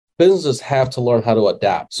businesses have to learn how to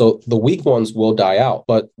adapt. So the weak ones will die out,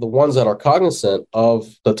 but the ones that are cognizant of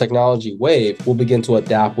the technology wave will begin to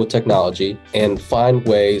adapt with technology and find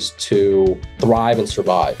ways to thrive and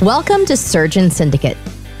survive. Welcome to Surgeon Syndicate.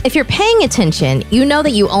 If you're paying attention, you know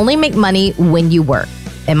that you only make money when you work.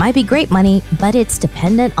 It might be great money, but it's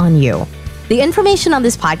dependent on you. The information on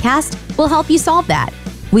this podcast will help you solve that.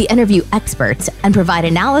 We interview experts and provide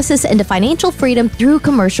analysis into financial freedom through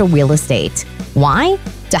commercial real estate. Why?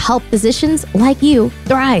 To help physicians like you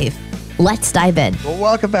thrive. Let's dive in. Well,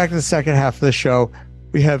 welcome back to the second half of the show.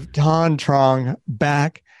 We have Truong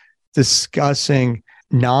back discussing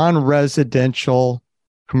non-residential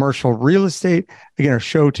commercial real estate. Again, our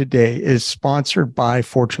show today is sponsored by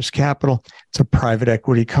Fortress Capital. It's a private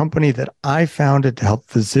equity company that I founded to help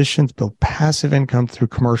physicians build passive income through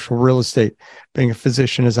commercial real estate. Being a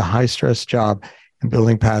physician is a high-stress job, and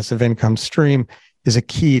building passive income stream is a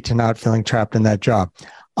key to not feeling trapped in that job.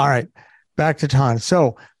 All right, back to Tanh.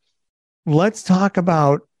 So let's talk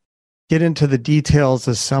about, get into the details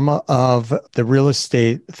of some of the real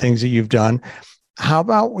estate things that you've done. How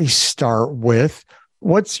about we start with,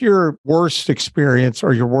 what's your worst experience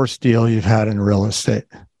or your worst deal you've had in real estate?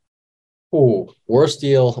 Ooh, worst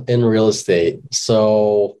deal in real estate.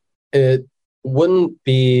 So it wouldn't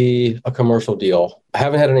be a commercial deal. I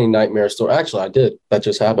haven't had any nightmare story. Actually, I did. That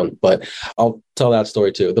just happened, but I'll tell that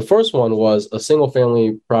story too. The first one was a single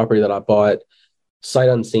family property that I bought sight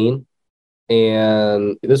unseen.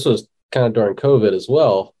 And this was kind of during COVID as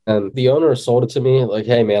well. And the owner sold it to me like,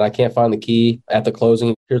 hey man, I can't find the key at the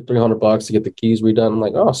closing. Here's $300 to get the keys redone. I'm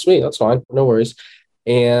like, oh, sweet. That's fine. No worries.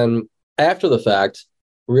 And after the fact,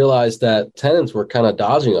 realized that tenants were kind of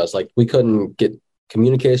dodging us. Like we couldn't get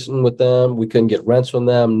communication with them. We couldn't get rents from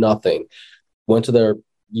them, nothing. Went to their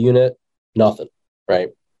unit, nothing, right?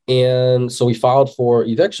 And so we filed for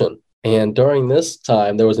eviction. And during this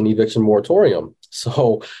time, there was an eviction moratorium.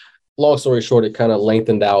 So long story short, it kind of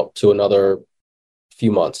lengthened out to another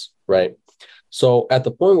few months, right? So at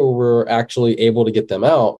the point where we're actually able to get them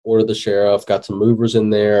out, ordered the sheriff, got some movers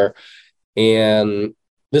in there. And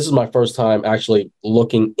this is my first time actually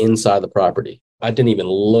looking inside the property. I didn't even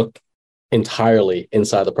look entirely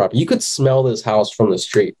inside the property. You could smell this house from the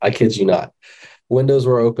street. I kid you not. Windows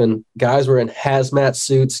were open. Guys were in hazmat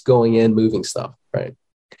suits going in, moving stuff, right?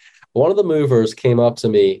 One of the movers came up to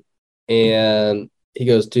me and he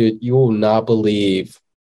goes, dude, you will not believe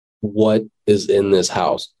what is in this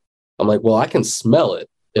house. I'm like, well, I can smell it.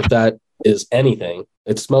 If that is anything,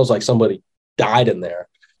 it smells like somebody died in there.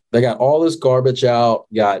 They got all this garbage out,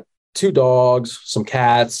 got 2 dogs, some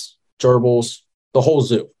cats, gerbils, the whole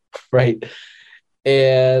zoo, right?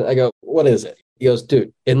 And I go, what is it? He goes,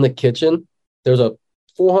 dude, in the kitchen, there's a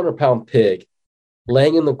 400-pound pig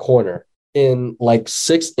laying in the corner in like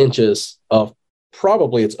 6 inches of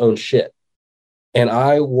probably its own shit. And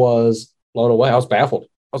I was blown away. I was baffled.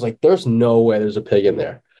 I was like, there's no way there's a pig in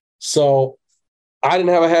there. So I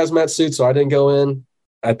didn't have a hazmat suit, so I didn't go in.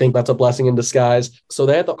 I think that's a blessing in disguise. So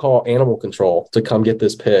they had to call animal control to come get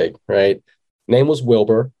this pig, right? Name was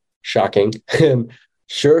Wilbur. Shocking. And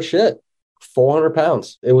sure shit, 400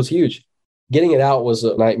 pounds. It was huge. Getting it out was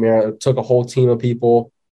a nightmare. It took a whole team of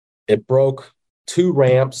people. It broke 2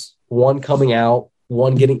 ramps, one coming out,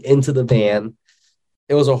 one getting into the van.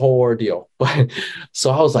 It was a whole ordeal. But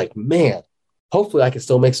so I was like, man, hopefully I can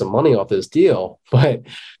still make some money off this deal. But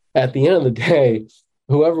at the end of the day,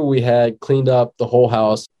 whoever we had cleaned up the whole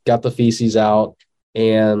house, got the feces out.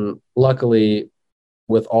 And luckily,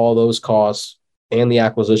 with all those costs and the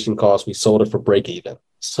acquisition costs, we sold it for break even.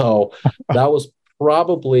 So that was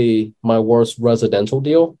probably my worst residential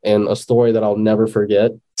deal and a story that I'll never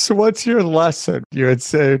forget. So what's your lesson you would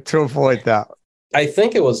say to avoid that? I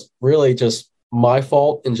think it was really just my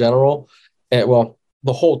fault in general. And well,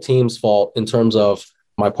 the whole team's fault in terms of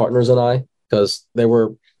my partners and I, because they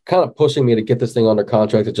were kind of pushing me to get this thing under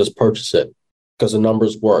contract to just purchase it because the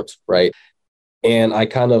numbers worked, right? And I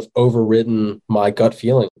kind of overridden my gut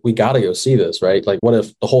feeling. We got to go see this, right? Like, what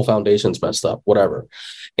if the whole foundation's messed up, whatever?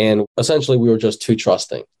 And essentially, we were just too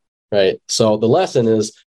trusting, right? So the lesson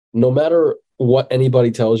is, no matter what anybody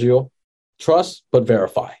tells you, trust, but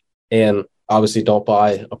verify. And obviously, don't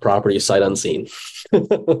buy a property sight unseen.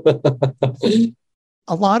 A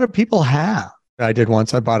lot of people have. I did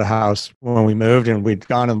once. I bought a house when we moved, and we'd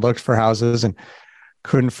gone and looked for houses and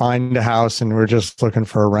couldn't find a house, and we were just looking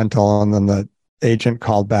for a rental. And then the agent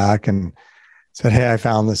called back and said, hey, I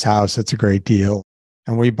found this house. It's a great deal.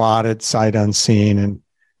 And we bought it sight unseen and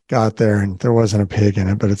got there, and there wasn't a pig in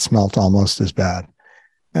it, but it smelled almost as bad.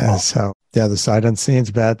 And so, yeah, the sight unseen is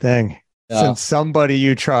a bad thing. Yeah. Send somebody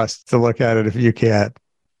you trust to look at it if you can't.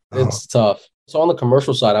 It's tough. So on the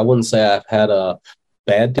commercial side, I wouldn't say I've had a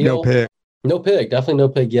bad No deal. pig. No pig, definitely no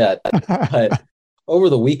pig yet. But over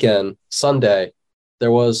the weekend, Sunday,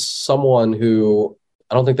 there was someone who,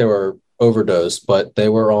 I don't think they were overdosed, but they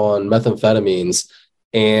were on methamphetamines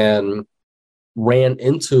and ran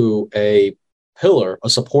into a pillar, a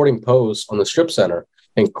supporting post on the strip center,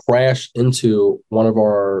 and crashed into one of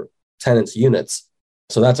our tenants' units.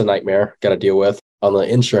 So that's a nightmare, got to deal with on the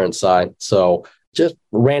insurance side. So just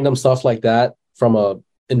random stuff like that. From a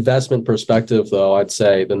investment perspective, though, I'd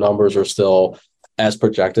say the numbers are still as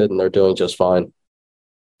projected and they're doing just fine.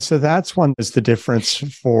 So that's one is the difference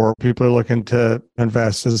for people who are looking to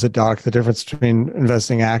invest as a doc, the difference between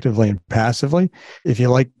investing actively and passively. If you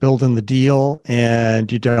like building the deal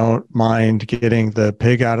and you don't mind getting the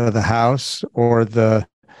pig out of the house or the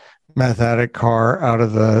meth addict car out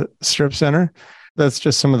of the strip center, that's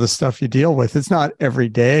just some of the stuff you deal with. It's not every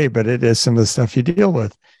day, but it is some of the stuff you deal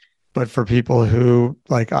with. But for people who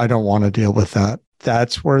like, I don't want to deal with that,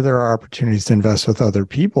 that's where there are opportunities to invest with other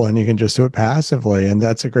people, and you can just do it passively. And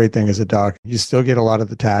that's a great thing as a doc. You still get a lot of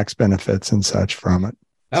the tax benefits and such from it.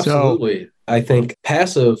 Absolutely. I think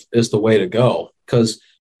passive is the way to go because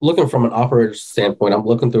looking from an operator's standpoint, I'm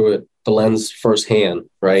looking through it, the lens firsthand,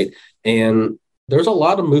 right? And there's a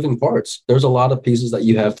lot of moving parts. There's a lot of pieces that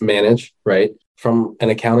you have to manage, right? From an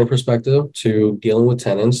accounting perspective to dealing with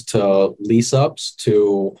tenants to lease ups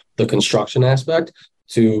to the construction aspect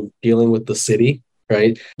to dealing with the city,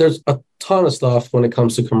 right? There's a ton of stuff when it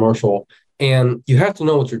comes to commercial, and you have to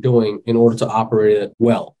know what you're doing in order to operate it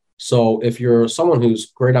well. So if you're someone who's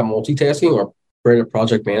great at multitasking or great at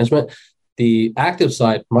project management, the active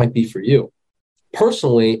side might be for you.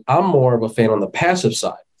 Personally, I'm more of a fan on the passive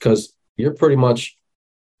side because you're pretty much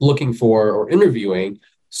looking for or interviewing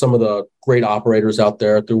some of the great operators out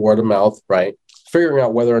there through word of mouth, right? Figuring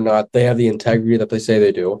out whether or not they have the integrity that they say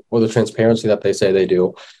they do, or the transparency that they say they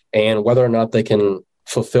do, and whether or not they can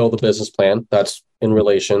fulfill the business plan that's in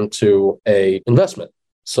relation to a investment.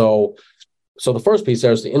 So the first piece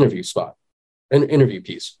there is the interview spot, an interview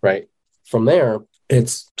piece, right? From there,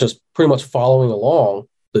 it's just pretty much following along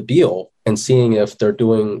the deal and seeing if they're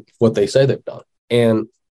doing what they say they've done. And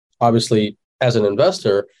obviously, as an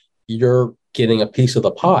investor, you're getting a piece of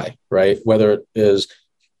the pie, right? Whether it is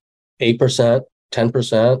 8%,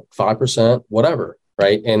 10%, 5%, whatever,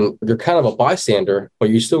 right? And you're kind of a bystander, but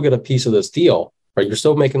you still get a piece of this deal, right? You're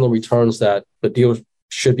still making the returns that the deal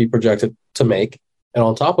should be projected to make. And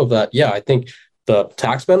on top of that, yeah, I think the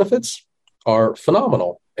tax benefits are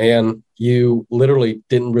phenomenal. And you literally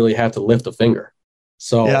didn't really have to lift a finger.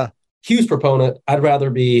 So, yeah. Huge proponent. I'd rather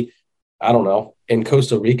be, I don't know, in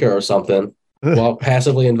Costa Rica or something while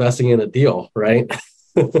passively investing in a deal, right?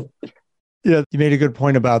 Yeah, you made a good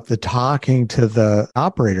point about the talking to the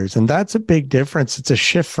operators, and that's a big difference. It's a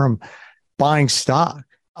shift from buying stock.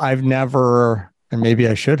 I've never, and maybe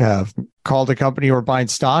I should have, called a company we're buying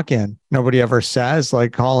stock in. Nobody ever says,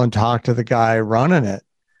 like, call and talk to the guy running it.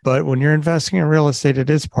 But when you're investing in real estate, it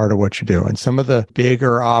is part of what you do. And some of the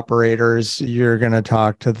bigger operators, you're going to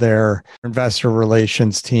talk to their investor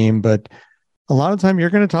relations team, but a lot of the time you're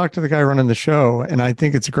going to talk to the guy running the show. And I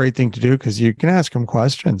think it's a great thing to do because you can ask them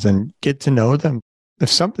questions and get to know them. If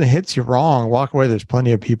something hits you wrong, walk away. There's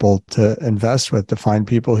plenty of people to invest with, to find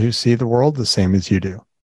people who see the world the same as you do.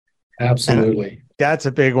 Absolutely. And that's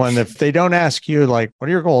a big one. If they don't ask you, like, what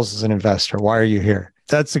are your goals as an investor? Why are you here?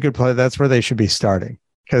 That's a good place. That's where they should be starting.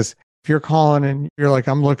 Because if you're calling and you're like,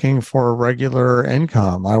 I'm looking for a regular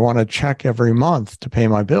income, I want a check every month to pay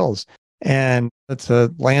my bills. And it's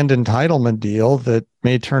a land entitlement deal that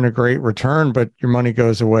may turn a great return, but your money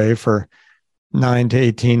goes away for 9 to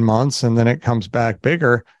 18 months and then it comes back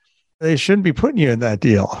bigger. They shouldn't be putting you in that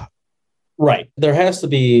deal. Right. There has to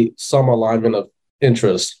be some alignment of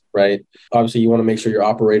interest, right? Obviously, you want to make sure your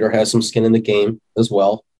operator has some skin in the game as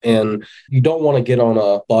well. And you don't want to get on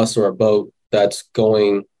a bus or a boat that's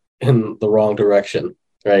going in the wrong direction,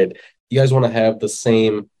 right? You guys want to have the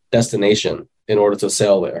same destination in order to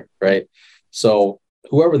sail there, right? So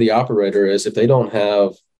whoever the operator is, if they don't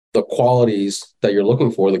have the qualities that you're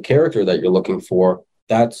looking for, the character that you're looking for,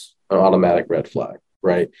 that's an automatic red flag,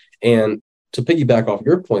 right? And to piggyback off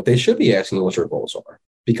your point, they should be asking you what your goals are,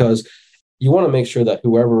 because you want to make sure that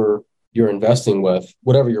whoever you're investing with,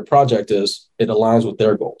 whatever your project is, it aligns with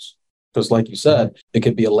their goals. Because like you said, it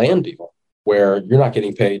could be a land deal where you're not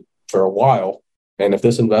getting paid for a while. And if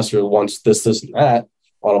this investor wants this, and that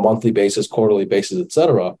on a monthly basis, quarterly basis, et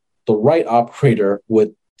cetera, the right operator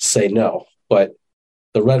would say no. But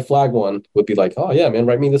The red flag one would be like, oh yeah, man,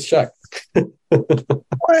 write me this check. And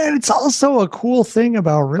it's also a cool thing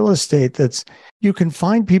about real estate that's you can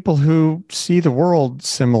find people who see the world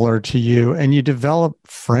similar to you and you develop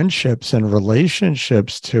friendships and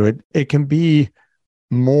relationships to it. It can be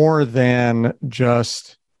more than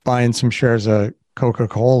just buying some shares of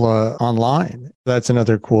Coca-Cola online. That's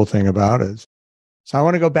another cool thing about it. So I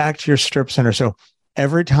want to go back to your strip center. So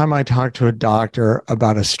every time I talk to a doctor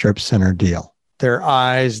about a strip center deal, their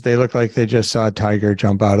eyes, they look like they just saw a tiger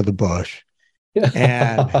jump out of the bush.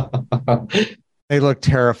 And they look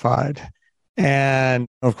terrified. And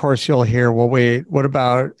of course, you'll hear, well, wait, what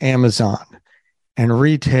about Amazon? And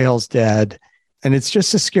retail's dead. And it's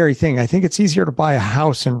just a scary thing. I think it's easier to buy a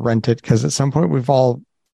house and rent it because at some point we've all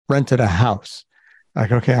rented a house.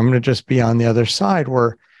 Like, okay, I'm going to just be on the other side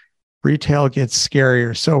where retail gets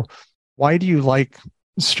scarier. So why do you like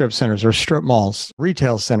strip centers or strip malls,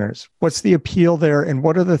 retail centers? What's the appeal there? And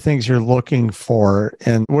what are the things you're looking for?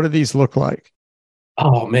 And what do these look like?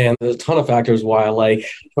 Oh man, there's a ton of factors why I like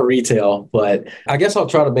retail, but I guess I'll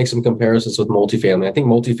try to make some comparisons with multifamily. I think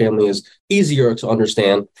multifamily is easier to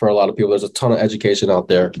understand for a lot of people. There's a ton of education out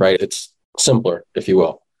there, right? It's simpler, if you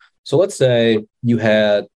will. So let's say you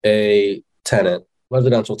had a tenant,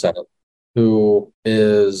 residential tenant, who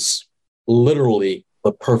is literally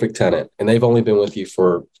the perfect tenant, and they've only been with you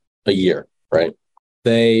for a year, right?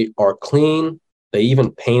 They are clean. They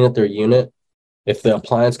even painted their unit. If the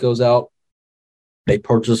appliance goes out, they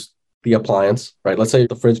purchase the appliance, right? Let's say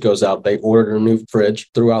the fridge goes out. They ordered a new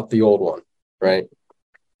fridge, threw out the old one, right?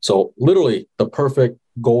 So literally the perfect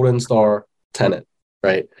golden star tenant,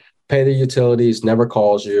 right? Pay the utilities, never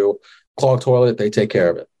calls you, clog toilet, they take care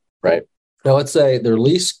of it, right? Now, let's say their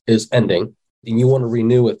lease is ending and you want to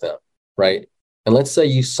renew with them, right? And let's say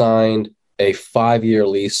you signed a 5-year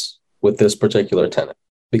lease with this particular tenant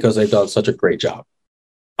because they've done such a great job.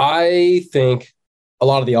 I think a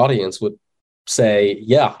lot of the audience would say,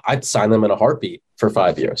 yeah, I'd sign them in a heartbeat for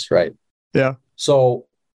 5 years, right? Yeah. So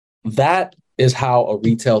that is how a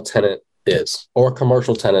retail tenant is, or a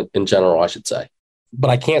commercial tenant in general, I should say. But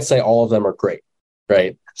I can't say all of them are great,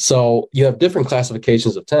 right? So you have different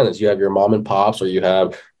classifications of tenants. You have your mom and pops, or you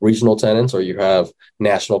have regional tenants, or you have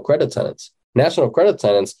national credit tenants. National credit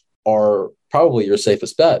tenants are probably your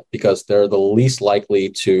safest bet because they're the least likely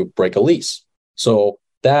to break a lease. So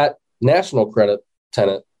that national credit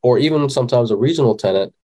tenant, or even sometimes a regional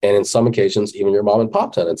tenant, and in some occasions, even your mom and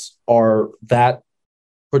pop tenants, are that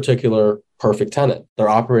particular perfect tenant. They're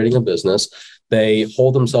operating a business. They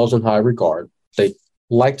hold themselves in high regard. They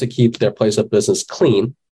like to keep their place of business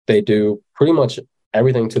clean. They do pretty much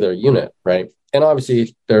everything to their unit, right? And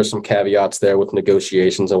obviously, there's some caveats there with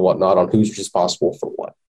negotiations and whatnot on who's responsible for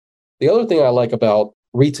what. The other thing I like about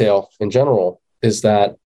retail in general is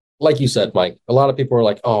that, like you said, Mike, a lot of people are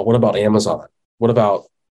like, oh, what about Amazon? What about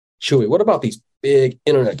Chewy? What about these big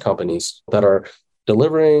internet companies that are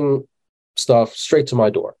delivering stuff straight to my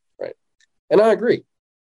door, right? And I agree.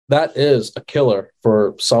 That is a killer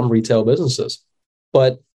for some retail businesses.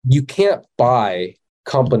 But you can't buy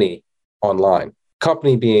company online.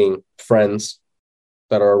 Company being friends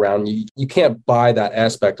that are around you. You can't buy that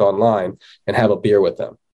aspect online and have a beer with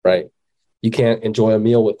them, right? You can't enjoy a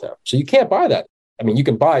meal with them. So you can't buy that. I mean, you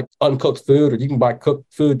can buy uncooked food or you can buy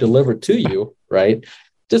cooked food delivered to you, right?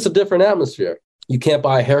 Just a different atmosphere. You can't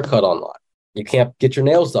buy a haircut online. You can't get your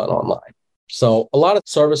nails done online. So a lot of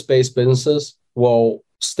service-based businesses will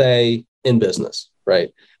stay in business,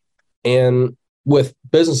 right? And with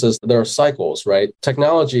businesses, there are cycles, right?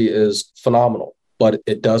 Technology is phenomenal, but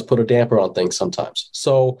it does put a damper on things sometimes.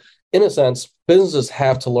 So in a sense, businesses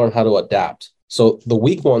have to learn how to adapt. So the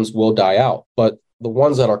weak ones will die out, but the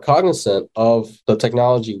ones that are cognizant of the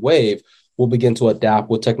technology wave will begin to adapt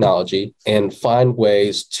with technology and find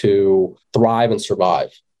ways to thrive and survive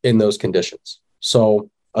in those conditions. So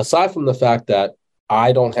aside from the fact that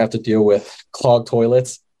I don't have to deal with clogged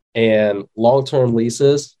toilets and long-term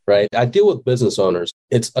leases, right? I deal with business owners.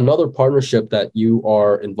 It's another partnership that you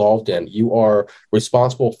are involved in. You are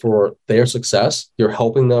responsible for their success. You're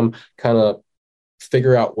helping them kind of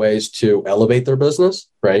figure out ways to elevate their business,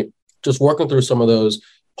 right? Just working through some of those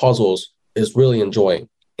puzzles is really enjoying.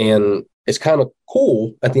 And it's kind of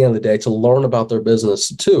cool at the end of the day to learn about their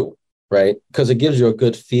business too, right? Because it gives you a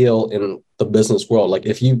good feel in the business world. Like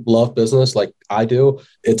if you love business like I do,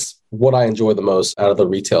 it's what I enjoy the most out of the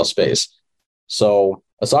retail space. So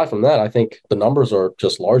aside from that, I think the numbers are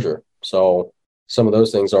just larger. So some of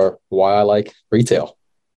those things are why I like retail.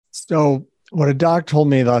 So what a doc told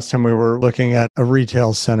me last time we were looking at a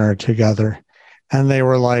retail center together, and they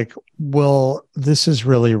were like, well, this is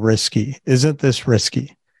really risky. Isn't this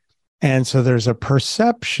risky? And so there's a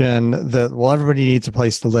perception that, well, everybody needs a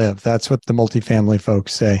place to live. That's what the multifamily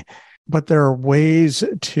folks say. But there are ways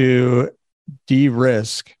to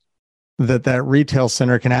de-risk that retail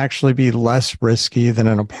center can actually be less risky than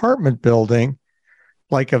an apartment building,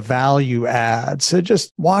 like a value add. So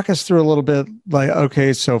just walk us through a little bit, like,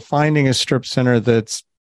 okay, so finding a strip center that's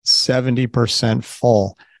 70%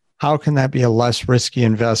 full, how can that be a less risky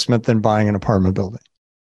investment than buying an apartment building?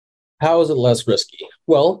 How is it less risky?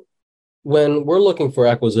 Well, when we're looking for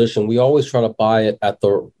acquisition, we always try to buy it at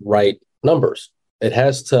the right numbers. It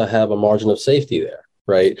has to have a margin of safety there,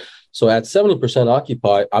 right? So at 70%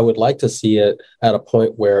 occupied, I would like to see it at a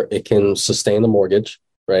point where it can sustain the mortgage,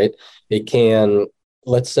 right? It can,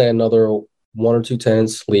 let's say another one or two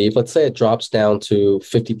tenants leave. Let's say it drops down to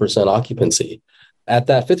 50% occupancy. At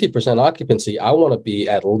that 50% occupancy, I want to be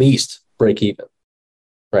at least break even,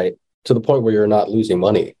 right? To the point where you're not losing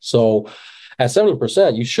money. So at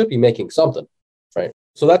 70%, you should be making something, right?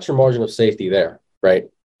 So that's your margin of safety there, right?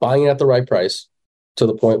 Buying it at the right price to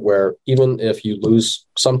the point where even if you lose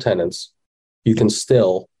some tenants, you can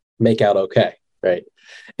still make out okay, right?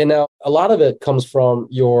 And now a lot of it comes from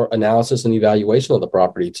your analysis and evaluation of the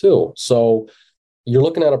property too. So you're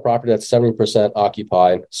looking at a property that's 70%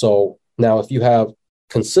 occupied. So now if you have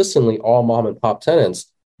consistently all mom and pop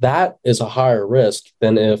tenants, that is a higher risk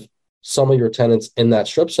than if some of your tenants in that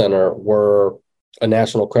strip center were a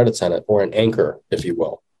national credit tenant or an anchor, if you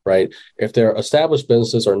will, right? If they're established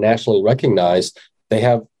businesses or nationally recognized, they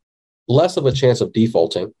have less of a chance of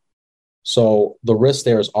defaulting. So the risk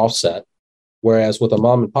there is offset. Whereas with a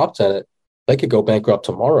mom and pop tenant, they could go bankrupt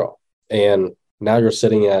tomorrow. And now you're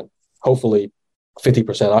sitting at hopefully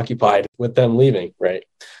 50% occupied with them leaving, right?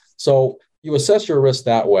 So you assess your risk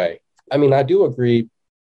that way. I mean, I do agree,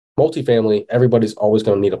 multifamily, everybody's always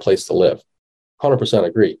going to need a place to live. 100%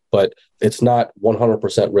 agree, but it's not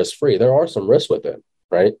 100% risk-free. There are some risks with it,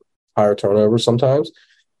 right? Higher turnover sometimes,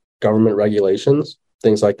 government regulations,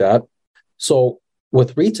 things like that. So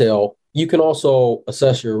with retail, you can also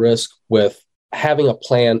assess your risk with having a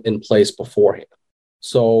plan in place beforehand.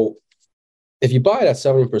 So if you buy it at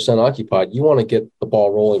 70% occupied, you want to get the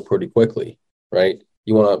ball rolling pretty quickly, right?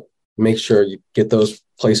 You want to make sure you get those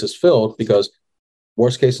places filled because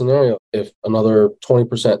worst case scenario, if another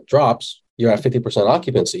 20% drops, you're at 50%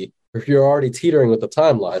 occupancy, if you're already teetering with the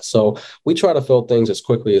timeline. So we try to fill things as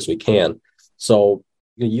quickly as we can. So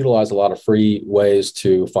you can utilize a lot of free ways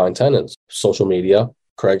to find tenants, social media,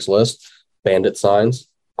 Craigslist, bandit signs,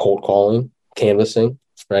 cold calling, canvassing,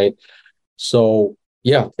 right? So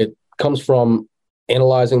yeah, it comes from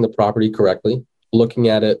analyzing the property correctly, looking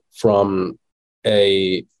at it from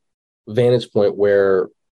a vantage point where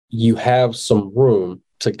you have some room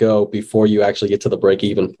to go before you actually get to the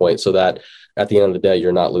break-even point so that at the end of the day,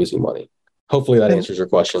 you're not losing money. Hopefully that answers your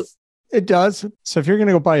question. It does. So if you're going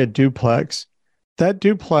to go buy a duplex, that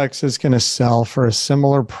duplex is going to sell for a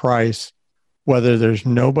similar price, whether there's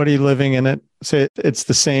nobody living in it. Say it's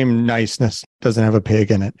the same niceness, doesn't have a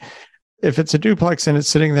pig in it. If it's a duplex and it's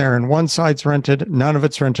sitting there and one side's rented, none of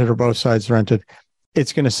it's rented or both sides rented,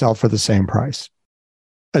 it's going to sell for the same price,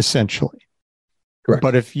 essentially. Correct.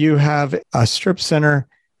 But if you have a strip center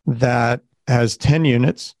that has 10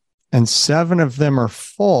 units and 7 of them are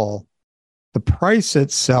full, the price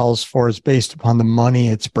it sells for is based upon the money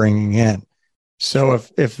it's bringing in. So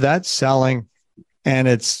if that's selling and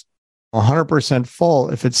it's 100%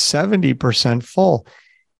 full, if it's 70% full,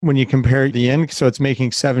 when you compare the end, so it's making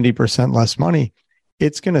 70% less money,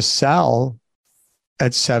 it's going to sell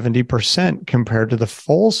at 70% compared to the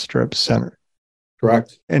full strip center.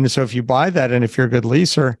 Correct. And so if you buy that, and if you're a good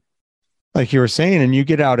leaser, like you were saying, and you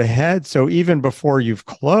get out ahead, so even before you've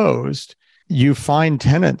closed, you find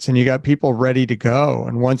tenants and you got people ready to go.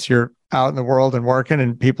 And once you're out in the world and working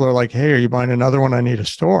and people are like, hey, are you buying another one? I need a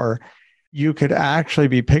store. You could actually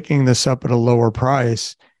be picking this up at a lower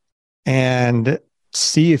price and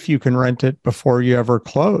see if you can rent it before you ever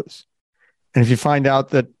close. And if you find out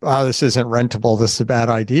that, oh, this isn't rentable, this is a bad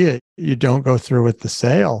idea, you don't go through with the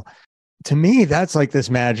sale. To me, that's like this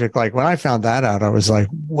magic. Like when I found that out, I was like,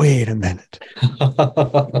 wait a minute.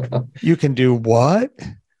 You can do what?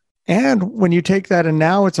 And when you take that and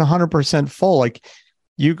now it's 100% full, like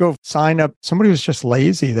you go sign up, somebody was just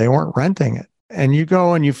lazy. They weren't renting it. And you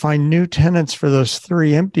go and you find new tenants for those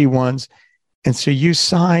 3 empty ones. And so you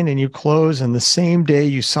sign and you close, and the same day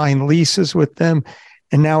you sign leases with them.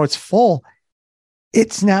 And now it's full.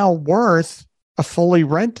 It's now worth a fully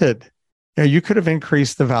rented. You know, you could have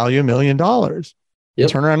increased the value $1 million. Yep.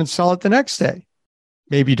 Turn around and sell it the next day.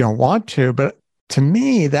 Maybe you don't want to, but to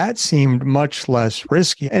me, that seemed much less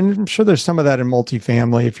risky. And I'm sure there's some of that in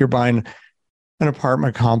multifamily. If you're buying an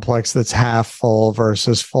apartment complex that's half full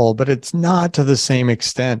versus full, but it's not to the same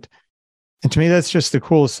extent. And to me, that's just the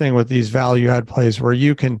coolest thing with these value add plays where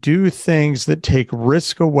you can do things that take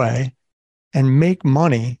risk away and make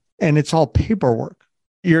money, and it's all paperwork.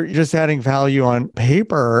 You're just adding value on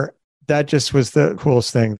paper. That just was the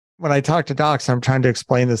coolest thing. When I talk to docs, I'm trying to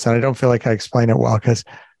explain this, and I don't feel like I explain it well because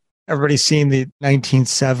everybody's seen the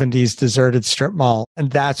 1970s deserted strip mall, and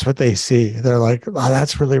that's what they see. They're like, oh,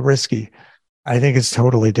 that's really risky. I think it's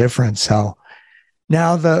totally different. So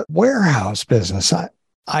now the warehouse business,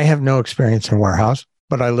 I have no experience in warehouse,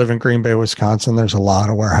 but I live in Green Bay, Wisconsin. There's a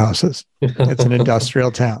lot of warehouses. It's an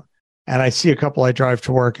industrial town. And I see a couple I drive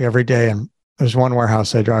to work every day. And there's one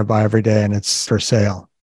warehouse I drive by every day and it's for sale.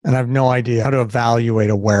 And I have no idea how to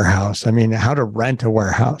evaluate a warehouse. I mean, how to rent a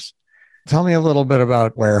warehouse. Tell me a little bit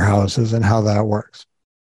about warehouses and how that works.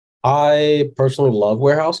 I personally love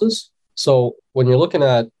warehouses. So when you're looking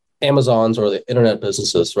at Amazon's or the internet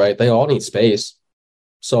businesses, right, they all need space.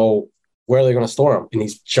 So where are they going to store them? In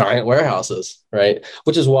these giant warehouses, right?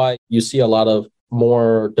 Which is why you see a lot of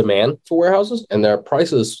more demand for warehouses and their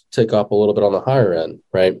prices tick up a little bit on the higher end,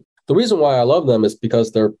 right? The reason why I love them is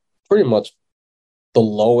because they're pretty much the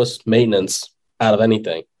lowest maintenance out of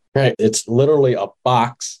anything, right? It's literally a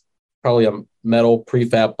box, probably a metal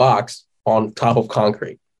prefab box on top of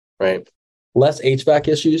concrete, right? Less HVAC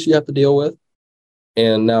issues you have to deal with.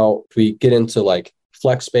 And now if we get into like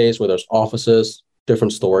flex space where there's offices,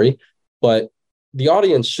 different story. But the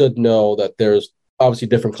audience should know that there's obviously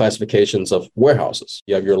different classifications of warehouses.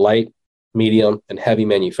 You have your light, medium, and heavy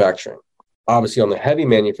manufacturing. Obviously, on the heavy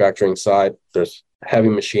manufacturing side, there's heavy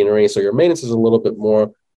machinery. So your maintenance is a little bit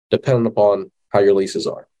more dependent upon how your leases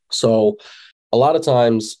are. So a lot of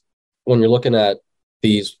times when you're looking at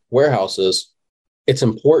these warehouses, it's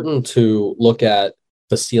important to look at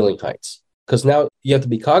the ceiling heights because now you have to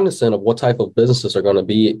be cognizant of what type of businesses are going to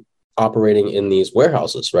be operating in these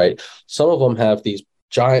warehouses, right? Some of them have these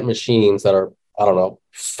giant machines that are, I don't know,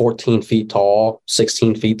 14 feet tall,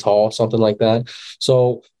 16 feet tall, something like that.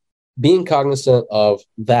 So being cognizant of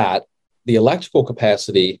that, the electrical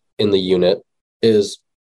capacity in the unit is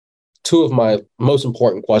two of my most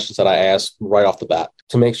important questions that I ask right off the bat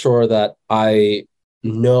to make sure that I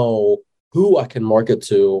know who I can market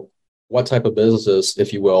to, what type of businesses,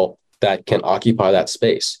 if you will, that can occupy that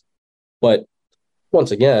space. But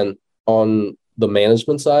once again, on the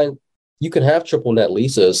management side, you can have triple net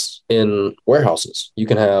leases in warehouses. You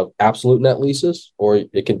can have absolute net leases, or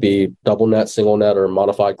it can be double net, single net, or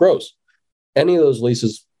modified gross. Any of those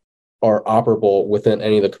leases are operable within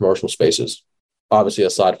any of the commercial spaces, obviously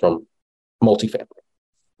aside from multifamily.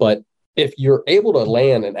 But if you're able to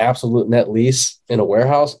land an absolute net lease in a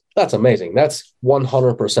warehouse, that's amazing. That's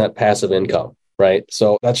 100% passive income, right?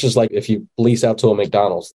 So that's just like if you lease out to a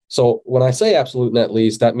McDonald's. So when I say absolute net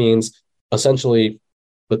lease, that means essentially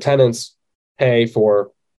the tenants pay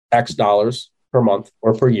for X dollars per month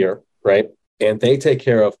or per year, right? And they take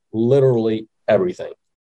care of literally everything.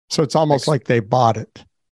 So it's almost like they bought it.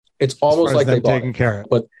 It's almost like they bought taking care of it.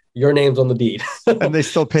 But your name's on the deed. And they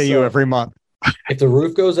still pay you every month. If the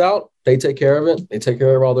roof goes out, they take care of it. They take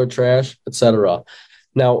care of all their trash, etc.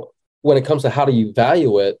 Now, when it comes to how do you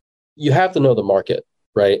value it, you have to know the market,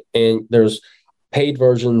 right? And there's paid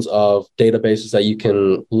versions of databases that you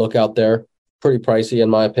can look out there. Pretty pricey,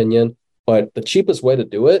 in my opinion. But the cheapest way to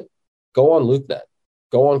do it, go on LoopNet,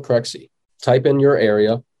 go on Crexi, type in your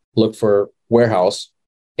area, look for warehouse,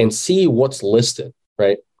 and see what's listed,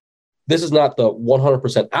 right? This is not the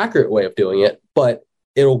 100% accurate way of doing it, but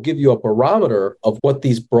it'll give you a barometer of what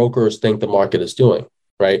these brokers think the market is doing,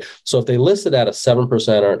 right? So if they list it at a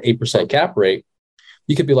 7% or an 8% cap rate,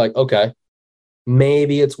 you could be like, okay,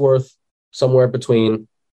 maybe it's worth somewhere between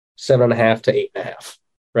 7.5 to 8.5,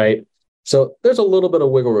 right? So there's a little bit of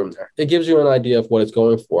wiggle room there. It gives you an idea of what it's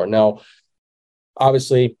going for. Now,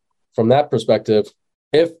 obviously, from that perspective,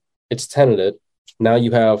 if it's tenanted, now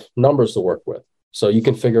you have numbers to work with. So you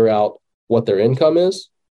can figure out what their income is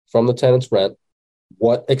from the tenant's rent,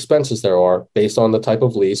 what expenses there are based on the type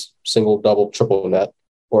of lease, single, double, triple net,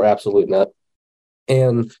 or absolute net.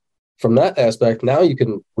 And from that aspect, now you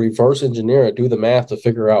can reverse engineer it, do the math to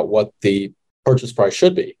figure out what the purchase price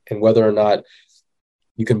should be and whether or not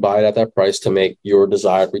you can buy it at that price to make your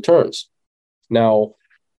desired returns. Now,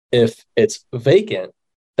 if it's vacant,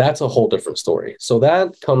 that's a whole different story. So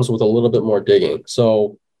that comes with a little bit more digging.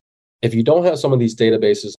 So if you don't have some of these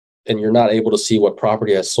databases and you're not able to see what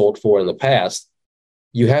property has sold for in the past,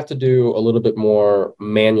 you have to do a little bit more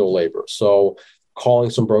manual labor. So calling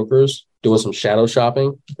some brokers, doing some shadow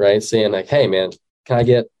shopping, right? Saying like, hey, man, can I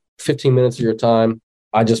get 15 minutes of your time?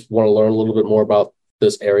 I just want to learn a little bit more about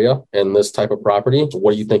this area and this type of property.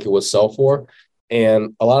 What do you think it would sell for?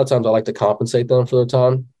 And a lot of times I like to compensate them for their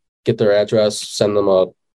time, get their address, send them a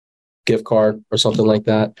gift card or something like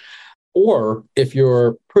that. Or if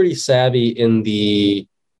you're pretty savvy in the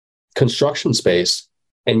construction space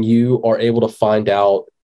and you are able to find out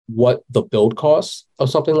what the build cost of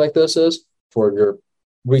something like this is for your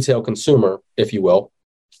retail consumer, if you will,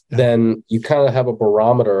 then you kind of have a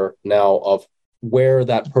barometer now of where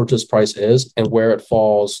that purchase price is and where it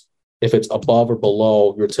falls, if it's above or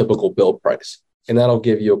below your typical build price. And that'll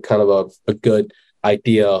give you kind of a good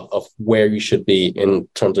idea of where you should be in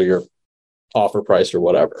terms of your offer price or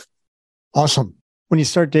whatever. Awesome. When you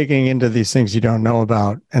start digging into these things you don't know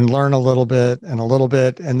about and learn a little bit,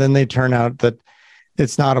 and then they turn out that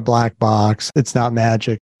it's not a black box, it's not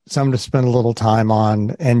magic, something to spend a little time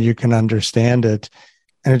on, and you can understand it.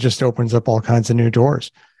 And it just opens up all kinds of new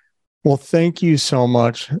doors. Well, thank you so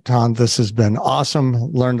much, Tom. This has been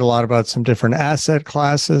awesome. Learned a lot about some different asset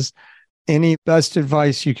classes. Any best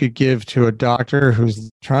advice you could give to a doctor who's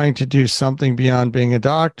trying to do something beyond being a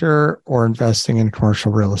doctor or investing in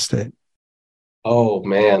commercial real estate? Oh,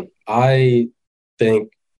 man. I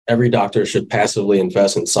think every doctor should passively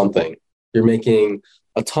invest in something. You're making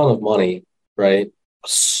a ton of money, right?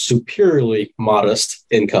 Superiorly modest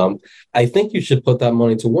income. I think you should put that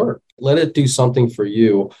money to work. Let it do something for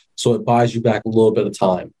you so it buys you back a little bit of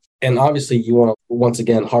time. And obviously, you want to, once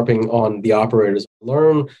again, harping on the operators,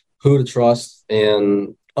 learn who to trust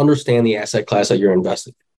and understand the asset class that you're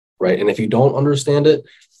investing in, right? And if you don't understand it,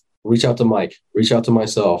 reach out to Mike, reach out to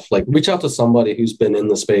myself, reach out to somebody who's been in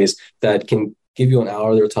the space that can give you an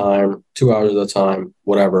hour of their time, 2 hours of their time,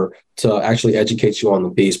 whatever, to actually educate you on the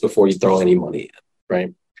beast before you throw any money in,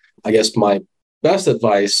 right? I guess my best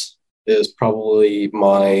advice is probably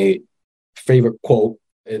my favorite quote.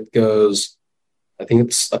 It goes, I think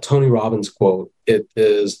it's a Tony Robbins quote. It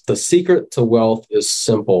is, "The secret to wealth is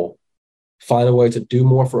simple. Find a way to do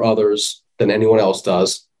more for others than anyone else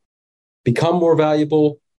does. Become more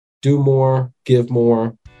valuable, do more, give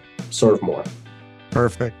more, serve more."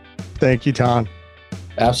 Perfect. Thank you, Tom.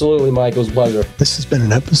 Absolutely, Mike. It was a pleasure. This has been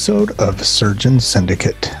an episode of Surgeon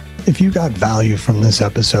Syndicate. If you got value from this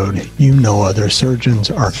episode, you know other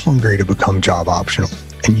surgeons are hungry to become job optional,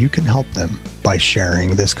 and you can help them by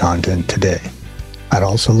sharing this content today. I'd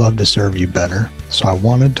also love to serve you better, so I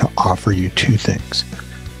wanted to offer you two things.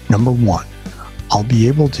 Number one, I'll be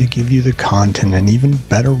able to give you the content in an even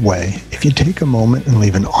better way if you take a moment and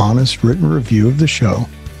leave an honest written review of the show,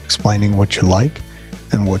 explaining what you like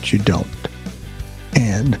and what you don't.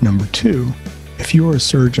 And number two, if you are a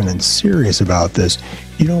surgeon and serious about this,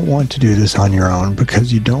 you don't want to do this on your own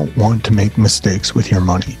because you don't want to make mistakes with your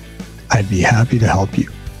money. I'd be happy to help you.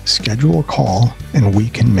 Schedule a call and we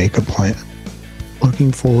can make a plan.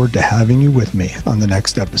 Looking forward to having you with me on the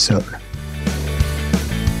next episode.